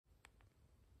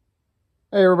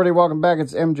Hey everybody, welcome back.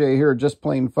 It's MJ here, Just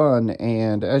Plain Fun,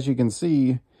 and as you can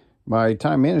see, my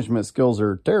time management skills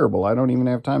are terrible. I don't even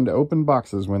have time to open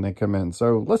boxes when they come in.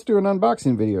 So let's do an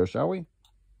unboxing video, shall we?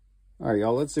 All right,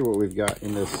 y'all, let's see what we've got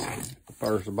in this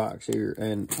first box here.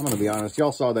 And I'm going to be honest,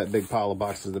 y'all saw that big pile of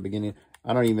boxes at the beginning.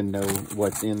 I don't even know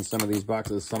what's in some of these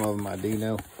boxes. Some of them I do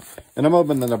know. And I'm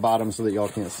opening the bottom so that y'all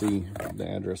can't see the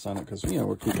address on it because, you know,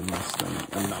 we're keeping this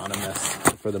thing anonymous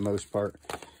for the most part.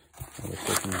 A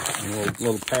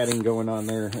little padding going on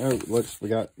there. Oh, looks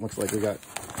like we got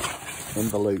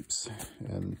envelopes.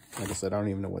 And like I said, I don't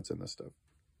even know what's in this stuff.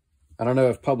 I don't know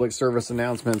if public service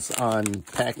announcements on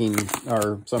packing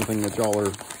are something that y'all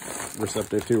are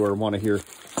receptive to or want to hear.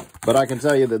 But I can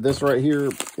tell you that this right here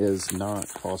is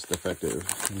not cost effective.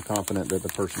 I'm confident that the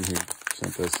person who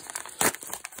sent this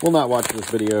will not watch this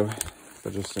video,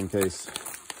 but just in case,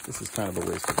 this is kind of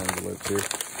a waste of envelopes here.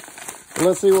 But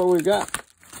let's see what we've got.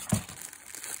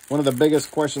 One of the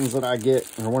biggest questions that I get,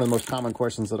 or one of the most common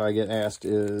questions that I get asked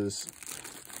is,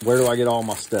 where do I get all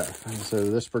my stuff? And so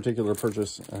this particular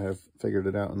purchase, I have figured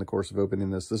it out in the course of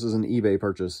opening this. This is an eBay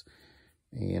purchase.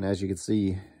 And as you can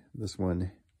see, this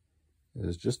one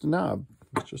is just a knob.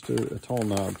 It's just a tall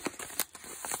knob.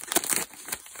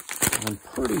 I'm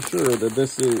pretty sure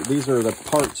that these are the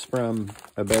parts from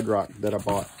a bedrock that I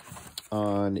bought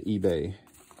on eBay.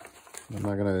 I'm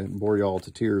not going to bore y'all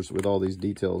to tears with all these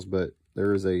details, but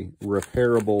there is a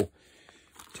repairable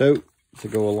tote to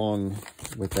go along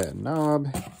with that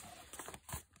knob.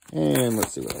 And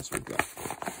let's see what else we've got.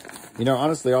 You know,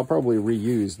 honestly, I'll probably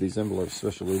reuse these envelopes,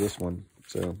 especially this one.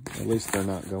 So at least they're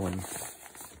not going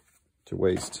to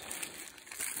waste.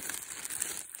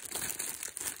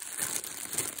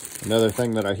 Another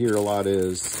thing that I hear a lot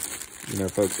is, you know,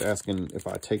 folks asking if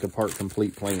I take apart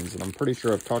complete planes. And I'm pretty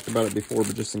sure I've talked about it before,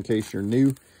 but just in case you're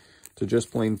new to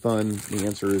Just Plain Fun, the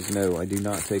answer is no. I do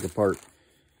not take apart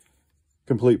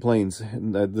complete planes.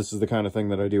 And this is the kind of thing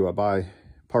that I do. I buy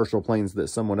partial planes that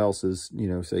someone else has, you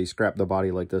know, say scrap the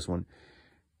body like this one.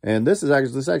 And this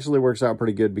actually works out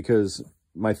pretty good because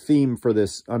my theme for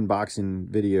this unboxing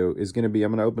video is going to be,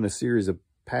 I'm going to open a series of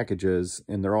packages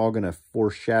and they're all going to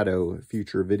foreshadow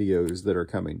future videos that are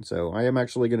coming. So I am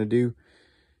actually going to do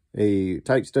a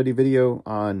type study video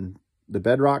on the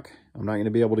bedrock. I'm not going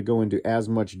to be able to go into as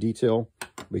much detail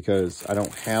because I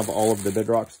don't have all of the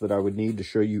bedrocks that I would need to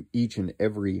show you each and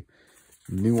every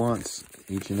nuance,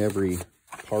 each and every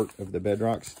part of the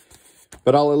bedrocks.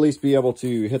 But I'll at least be able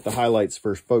to hit the highlights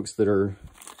for folks that are,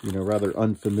 you know, rather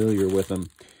unfamiliar with them.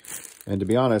 And to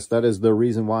be honest, that is the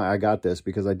reason why I got this,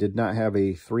 because I did not have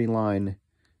a 3-line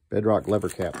bedrock lever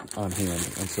cap on hand.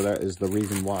 And so that is the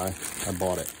reason why I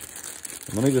bought it.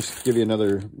 And let me just give you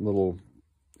another little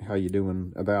how you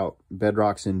doing about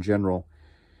bedrocks in general.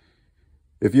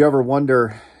 If you ever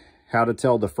wonder how to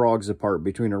tell the frogs apart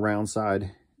between a round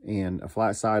side and a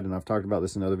flat side, and I've talked about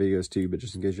this in other videos too, but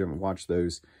just in case you haven't watched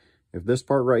those, if this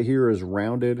part right here is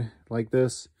rounded like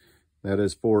this, that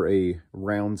is for a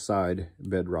round side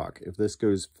bedrock. If this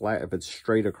goes flat, if it's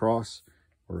straight across,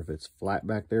 or if it's flat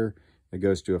back there, it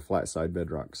goes to a flat side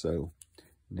bedrock. So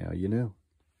now you know.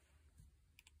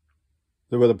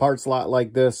 So with a part slot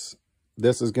like this,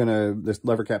 this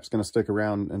lever cap's gonna stick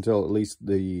around until at least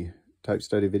the type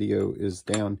study video is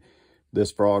down.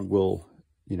 This frog will,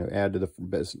 you know, add to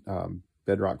the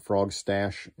bedrock frog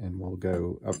stash and will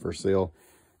go up for sale.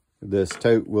 This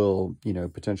tote will, you know,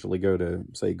 potentially go to,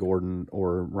 say, Gordon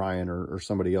or Ryan or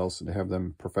somebody else and have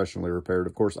them professionally repaired.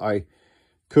 Of course, I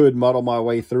could muddle my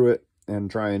way through it and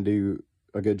try and do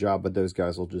a good job, but those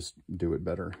guys will just do it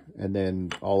better. And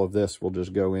then all of this will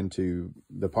just go into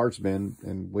the parts bin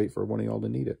and wait for one of y'all to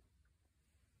need it.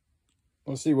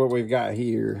 Let's see what we've got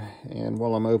here. And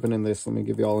while I'm opening this, let me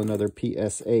give y'all another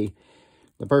PSA.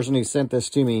 The person who sent this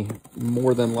to me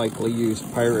more than likely used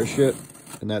pirate ship,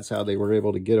 and that's how they were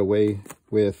able to get away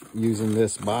with using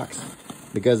this box.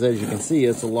 Because as you can see,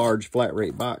 it's a large flat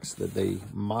rate box that they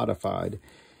modified.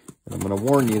 And I'm going to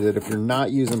warn you that if you're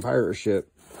not using pirate ship,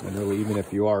 and really even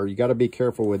if you are, you got to be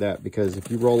careful with that, because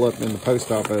if you roll up in the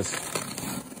post office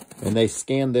and they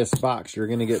scan this box, you're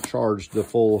going to get charged the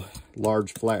full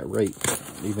large flat rate,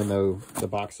 even though the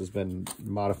box has been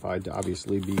modified to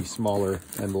obviously be smaller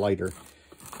and lighter.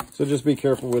 So just be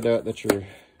careful with that. That's your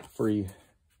free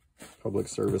public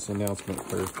service announcement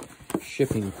for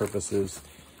shipping purposes.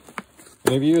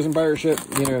 And if you're using pirate ship,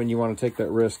 you know, and you want to take that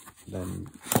risk, then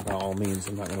by all means,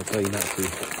 I'm not going to tell you not to.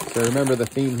 So remember, the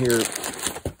theme here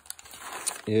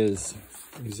is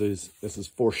this is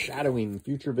foreshadowing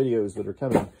future videos that are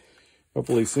coming,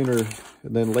 hopefully sooner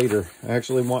than later. I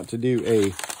actually want to do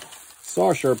a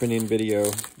saw sharpening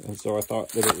video, and so I thought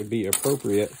that it would be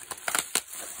appropriate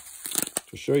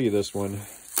to show you this one,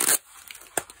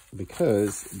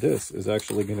 because this is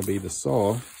actually going to be the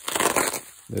saw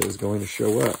that is going to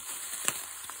show up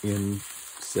in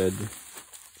said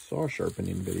saw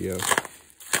sharpening video.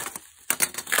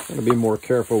 I'm going to be more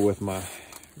careful with my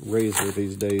razor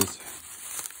these days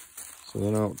so that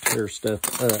I don't tear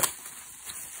stuff up.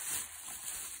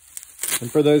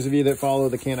 And for those of you that follow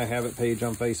the Can I Have It page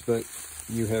on Facebook,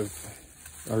 you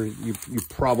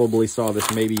probably saw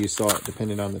this. Maybe you saw it,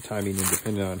 depending on the timing and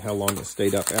depending on how long it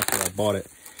stayed up after I bought it.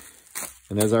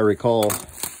 And as I recall, I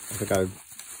think I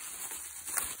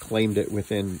claimed it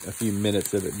within a few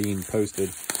minutes of it being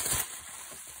posted.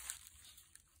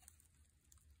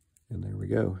 And there we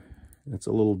go. It's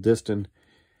a little distant.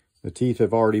 The teeth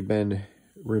have already been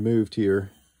removed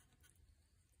here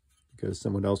because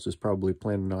someone else is probably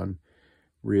planning on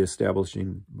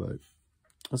reestablishing, but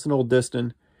that's an old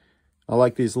Diston. I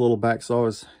like these little back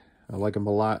saws. I like them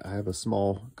a lot. I have a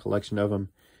small collection of them.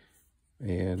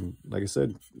 And like I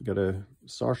said, got a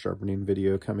saw sharpening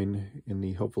video coming in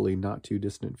the hopefully not too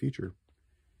distant future.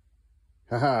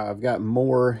 Haha, I've got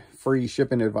more free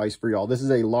shipping advice for y'all. This is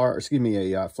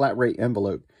a flat rate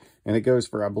envelope, and it goes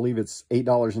for, I believe it's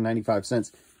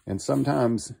 $8.95. And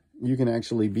sometimes you can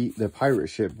actually beat the pirate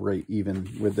ship rate even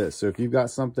with this. So if you've got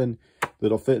something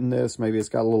that'll fit in this, maybe it's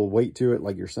got a little weight to it,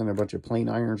 like you're sending a bunch of plain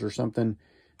irons or something,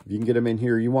 if you can get them in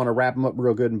here, you want to wrap them up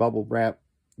real good and bubble wrap,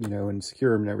 you know, and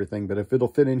secure them and everything. But if it'll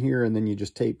fit in here, and then you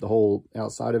just tape the whole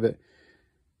outside of it,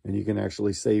 and you can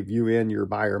actually save you and your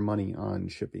buyer money on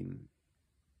shipping.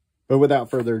 But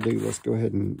without further ado, let's go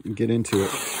ahead and get into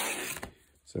it.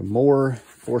 So more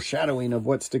foreshadowing of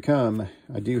what's to come.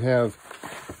 I do have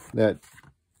that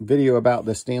video about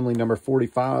the Stanley number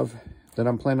 45 that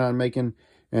I'm planning on making.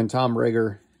 And Tom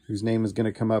Rager, whose name is going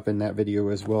to come up in that video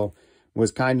as well,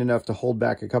 was kind enough to hold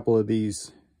back a couple of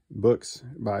these books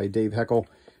by Dave Heckel.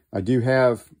 I do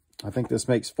have, I think this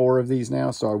makes 4 of these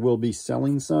now, so I will be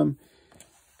selling some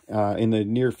in the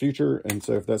near future. And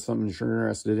so if that's something you're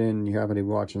interested in, you happen to be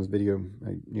watching this video,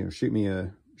 you know, shoot me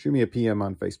a PM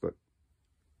on Facebook.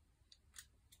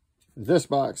 This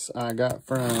box I got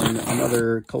from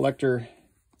another collector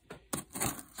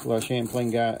 /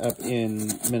 Champlain guy up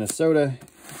in Minnesota.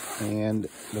 And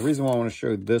the reason why I want to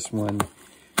show this one,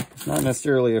 it's not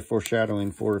necessarily a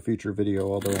foreshadowing for a future video,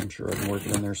 although I'm sure I can work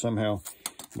it in there somehow.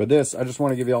 But this, I just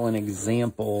want to give y'all an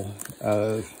example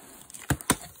of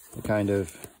the kind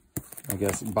of, I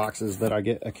guess, boxes that I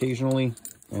get occasionally.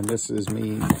 And this is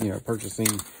me, you know,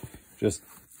 purchasing just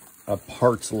a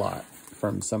parts lot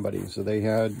from somebody. So they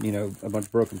had, you know, a bunch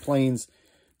of broken planes.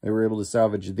 They were able to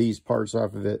salvage these parts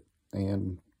off of it,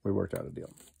 and we worked out a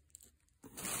deal.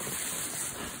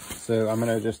 So I'm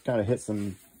going to just kind of hit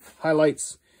some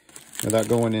highlights without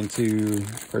going into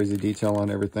crazy detail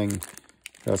on everything.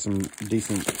 Got some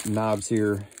decent knobs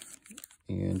here.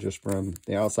 And just from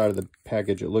the outside of the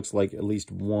package, it looks like at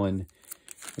least one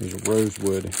is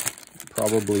rosewood.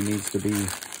 Probably needs to be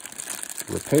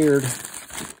repaired.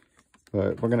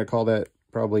 But we're going to call that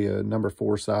probably a number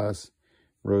 4 size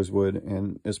rosewood.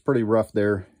 And it's pretty rough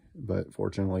there, but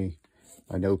fortunately,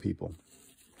 I know people.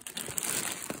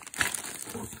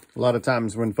 A lot of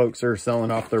times when folks are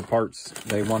selling off their parts,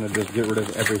 they want to just get rid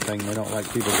of everything. They don't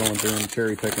like people going through and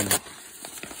cherry picking,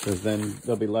 because then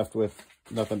they'll be left with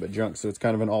nothing but junk. So it's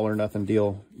kind of an all or nothing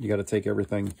deal. You got to take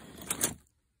everything.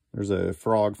 There's a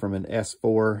frog from an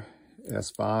S4,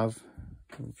 S5.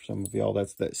 For some of y'all,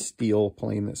 that's that steel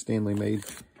plane that Stanley made,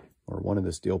 or one of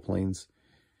the steel planes.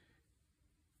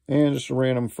 And just a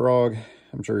random frog.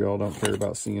 I'm sure y'all don't care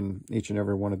about seeing each and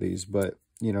every one of these, but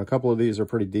you know, a couple of these are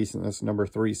pretty decent. That's number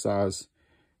 3 size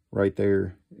right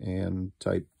there, and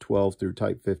type 12 through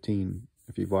type 15.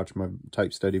 If you've watched my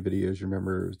type study videos, you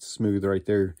remember it's smooth right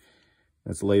there.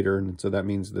 That's later, and so that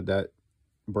means that that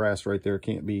brass right there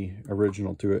can't be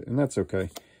original to it, and that's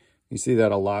okay. You see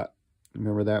that a lot.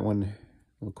 Remember that one?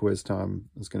 Little quiz time.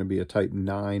 It's going to be a type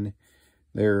 9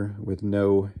 there with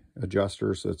no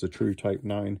adjuster, so it's a true type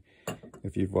 9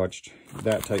 if you've watched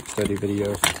that type study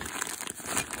video.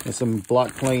 And some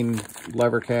block plane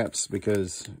lever caps,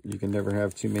 because you can never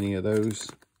have too many of those.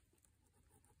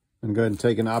 I'm going to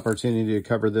take an opportunity to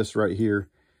cover this right here.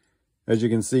 As you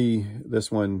can see,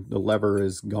 this one, the lever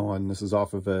is gone. This is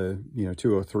off of a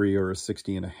 203 or a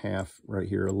 60.5 right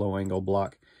here, a low angle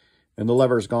block. And the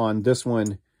lever's gone. This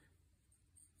one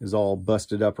is all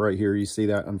busted up right here. You see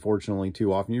that, unfortunately,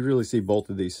 too often. You really see both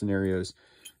of these scenarios.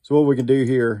 So what we can do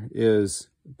here is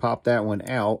pop that one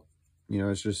out. You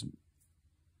know, it's just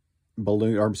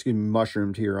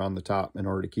mushroomed here on the top in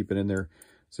order to keep it in there.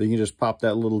 So you can just pop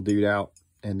that little dude out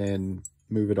and then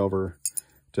move it over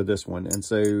to this one. And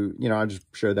so, you know, I just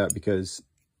show that because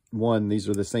one, these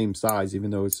are the same size,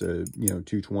 even though it's a,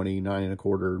 220, 9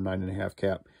 1/4, 9 1/2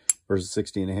 cap versus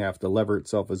 60 1/2. The lever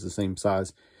itself is the same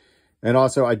size. And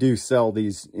also, I do sell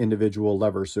these individual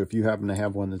levers, so if you happen to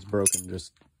have one that's broken,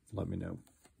 just let me know.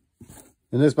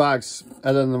 In this box,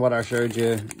 other than what I showed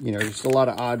you, just a lot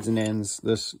of odds and ends.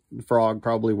 This frog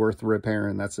probably worth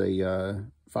repairing. That's a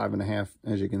 5 1/2,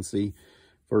 as you can see,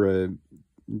 for a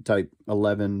type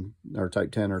 11 or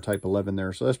type 10 or type 11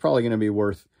 there. So that's probably going to be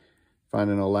worth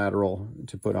finding a lateral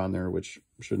to put on there, which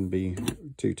shouldn't be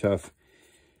too tough.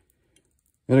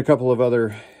 And a couple of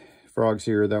other frogs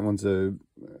here. That one's a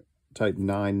type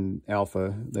 9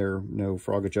 alpha there, no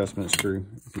frog adjustment screw,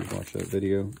 if you watch that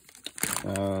video.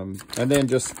 And then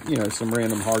just, some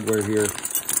random hardware here.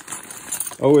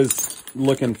 Always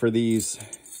looking for these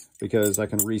because I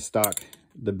can restock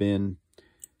the bin.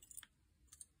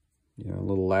 A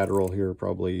little lateral here,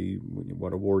 probably,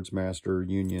 what, a Wards Master,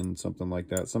 Union, something like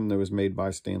that. Something that was made by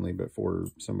Stanley, but for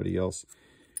somebody else.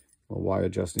 A Y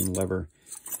adjusting lever.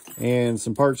 And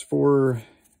some parts for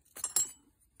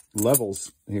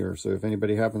levels here. So if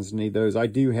anybody happens to need those, I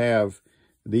do have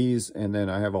these, and then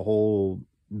I have a whole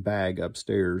bag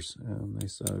upstairs.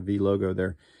 Nice V logo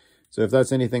there. So if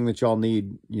that's anything that y'all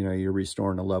need, you're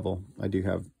restoring a level, I do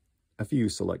have a few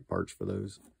select parts for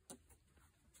those.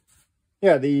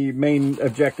 Yeah, the main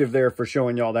objective there for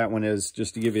showing y'all that one is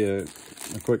just to give you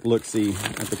a quick look-see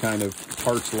at the kind of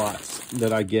parts lots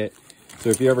that I get. So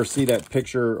if you ever see that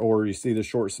picture or you see the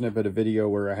short snippet of video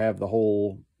where I have the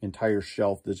whole entire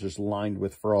shelf that's just lined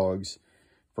with frogs,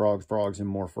 and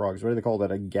more frogs. What do they call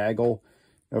that? A gaggle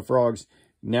of frogs.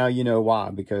 Now you know why,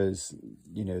 because,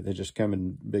 they just come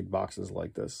in big boxes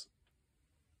like this.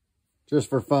 Just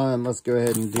for fun, let's go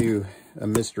ahead and do a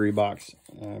mystery box.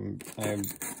 I have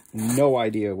no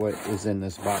idea what is in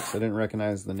this box. I didn't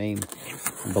recognize the name.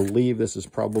 I believe this is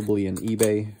probably an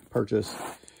eBay purchase.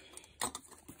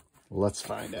 Let's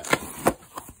find out.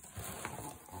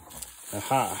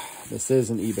 Aha, this is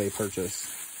an eBay purchase.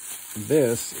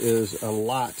 This is a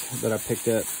lot that I picked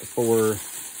up for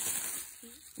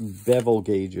bevel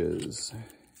gauges.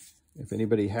 If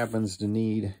anybody happens to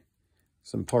need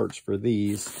some parts for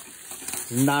these,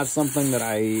 it's not something that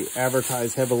I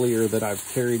advertise heavily or that I've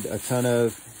carried a ton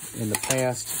of in the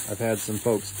past. I've had some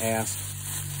folks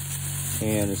ask,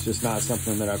 and it's just not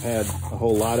something that I've had a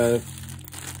whole lot of.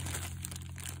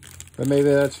 But maybe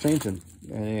that's changing,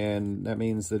 and that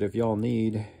means that if y'all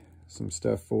need some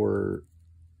stuff for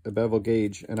a bevel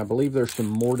gauge, and I believe there's some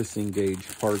mortising gauge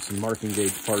parts and marking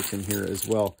gauge parts in here as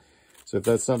well. So if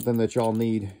that's something that y'all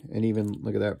need, and even,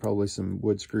 look at that, probably some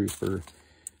wood screws for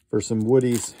some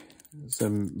woodies,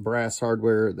 some brass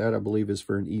hardware, that I believe is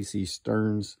for an EC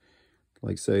Stearns,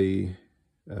 like say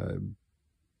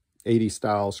 80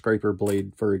 style scraper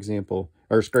blade, for example,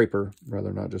 or scraper,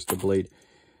 rather, not just a blade.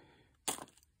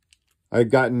 I've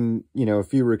gotten, a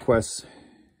few requests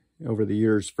over the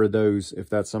years for those, if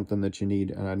that's something that you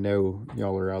need, and I know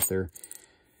y'all are out there.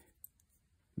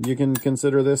 You can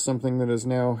consider this something that is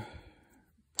now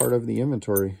part of the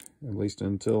inventory, at least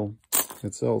until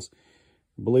it sells.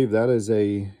 I believe that is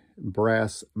a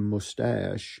brass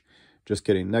mustache. Just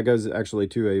kidding. That goes actually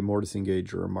to a mortising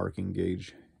gauge or a marking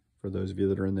gauge. For those of you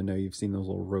that are in the know, you've seen those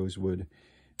little rosewood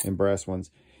and brass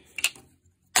ones.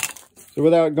 So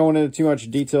without going into too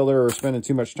much detail there or spending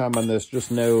too much time on this,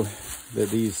 just know that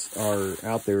these are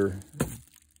out there.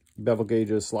 Bevel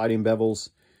gauges, sliding bevels,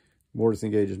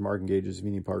 mortising gauges, marking gauges. If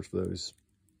you need parts for those,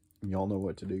 y'all know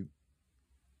what to do.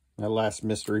 That last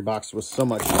mystery box was so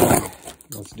much fun.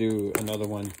 Let's do another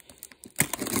one.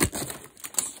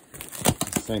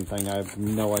 Same thing. I have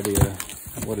no idea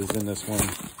what is in this one.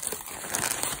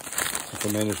 If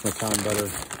I manage my time better,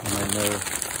 I might know.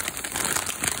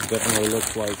 It definitely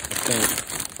looks like a thing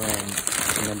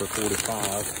from number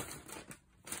 45.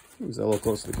 Is that a little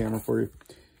close to the camera for you?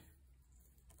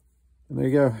 And there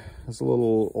you go. That's a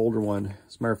little older one.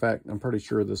 As a matter of fact, I'm pretty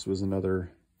sure this was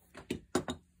another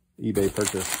eBay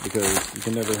purchase, because you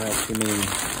can never have too many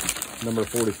number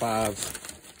 45s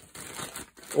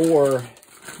or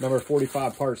number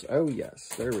 45 parts. Oh yes,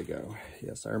 there we go.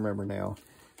 Yes, I remember now.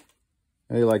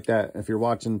 How do you like that? If you're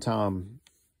watching Tom,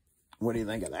 what do you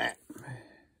think of that?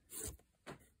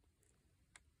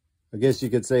 I guess you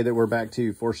could say that we're back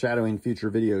to foreshadowing future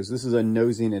videos. This is a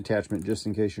nosing attachment, just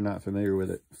in case you're not familiar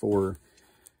with it, for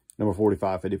number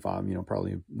 45, 55,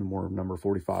 probably more number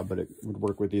 45, but it would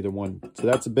work with either one. So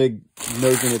that's a big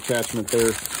nosing attachment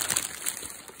there.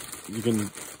 You can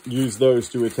use those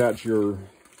to attach your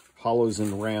hollows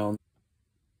and rounds.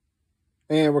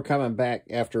 And we're coming back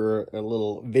after a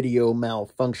little video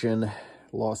malfunction.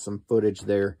 Lost some footage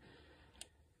there.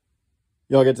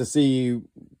 Y'all get to see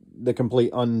the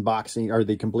complete unboxing, or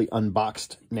the complete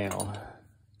unboxed now.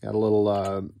 Got a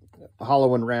little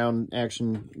hollow and round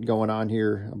action going on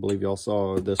here. I believe y'all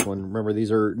saw this one. Remember,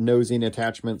 these are nosing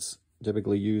attachments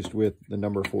typically used with the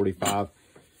number 45.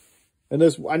 And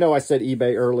this, I know I said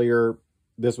eBay earlier.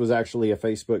 This was actually a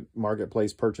Facebook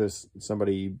Marketplace purchase.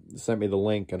 Somebody sent me the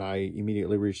link and I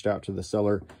immediately reached out to the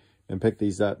seller and picked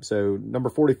these up. So number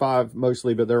 45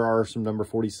 mostly, but there are some number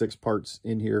 46 parts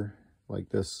in here, like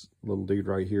this little dude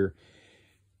right here.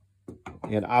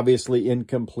 And obviously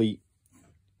incomplete.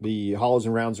 The hollows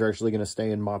and rounds are actually going to stay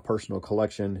in my personal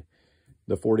collection.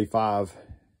 The 45,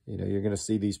 you know, you're going to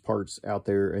see these parts out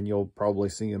there and you'll probably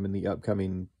see them in the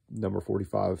upcoming number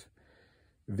 45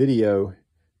 video.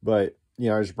 But, you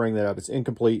know, I just bring that up. It's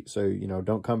incomplete, so, you know,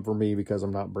 don't come for me because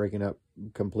I'm not breaking up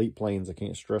complete planes. I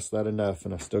can't stress that enough,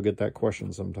 and I still get that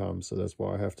question sometimes, so that's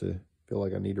why I have to feel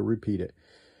like I need to repeat it.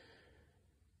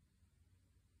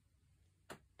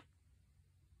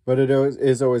 But it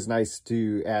is always nice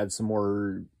to add some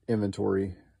more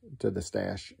inventory to the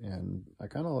stash, and I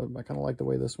kind of like the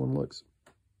way this one looks.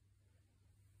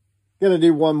 Gonna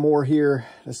do one more here.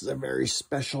 This is a very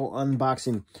special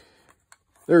unboxing.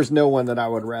 There's no one that I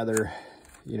would rather,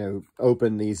 you know,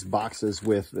 open these boxes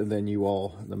with than you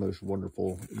all, the most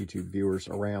wonderful YouTube viewers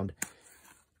around.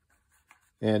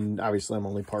 And obviously I'm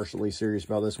only partially serious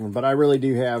about this one, but I really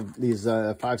do have these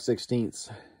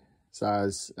 5/16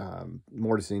 size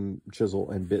mortising chisel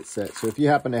and bit set. So if you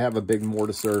happen to have a big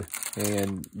mortiser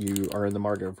and you are in the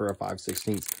market for a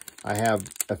 5/16, I have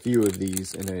a few of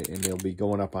these and they'll be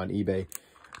going up on eBay.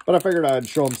 But I figured I'd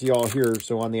show them to y'all here,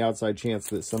 so on the outside chance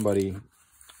that somebody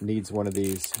needs one of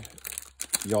these,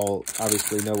 y'all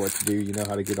obviously know what to do. You know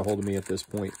how to get a hold of me at this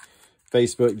point.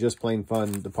 Facebook, Just Plain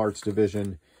Fun, the parts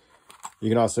division. You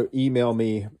can also email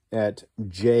me at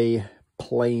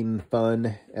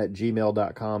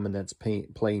jplainfun@gmail.com, and that's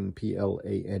plain,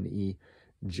 P-L-A-N-E,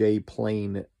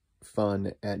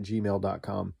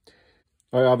 jplainfun@gmail.com.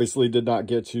 I obviously did not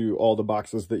get to all the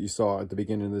boxes that you saw at the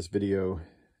beginning of this video,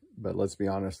 but let's be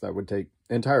honest, that would take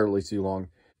entirely too long.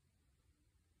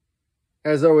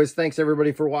 As always, thanks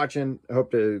everybody for watching. I hope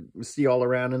to see you all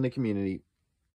around in the community.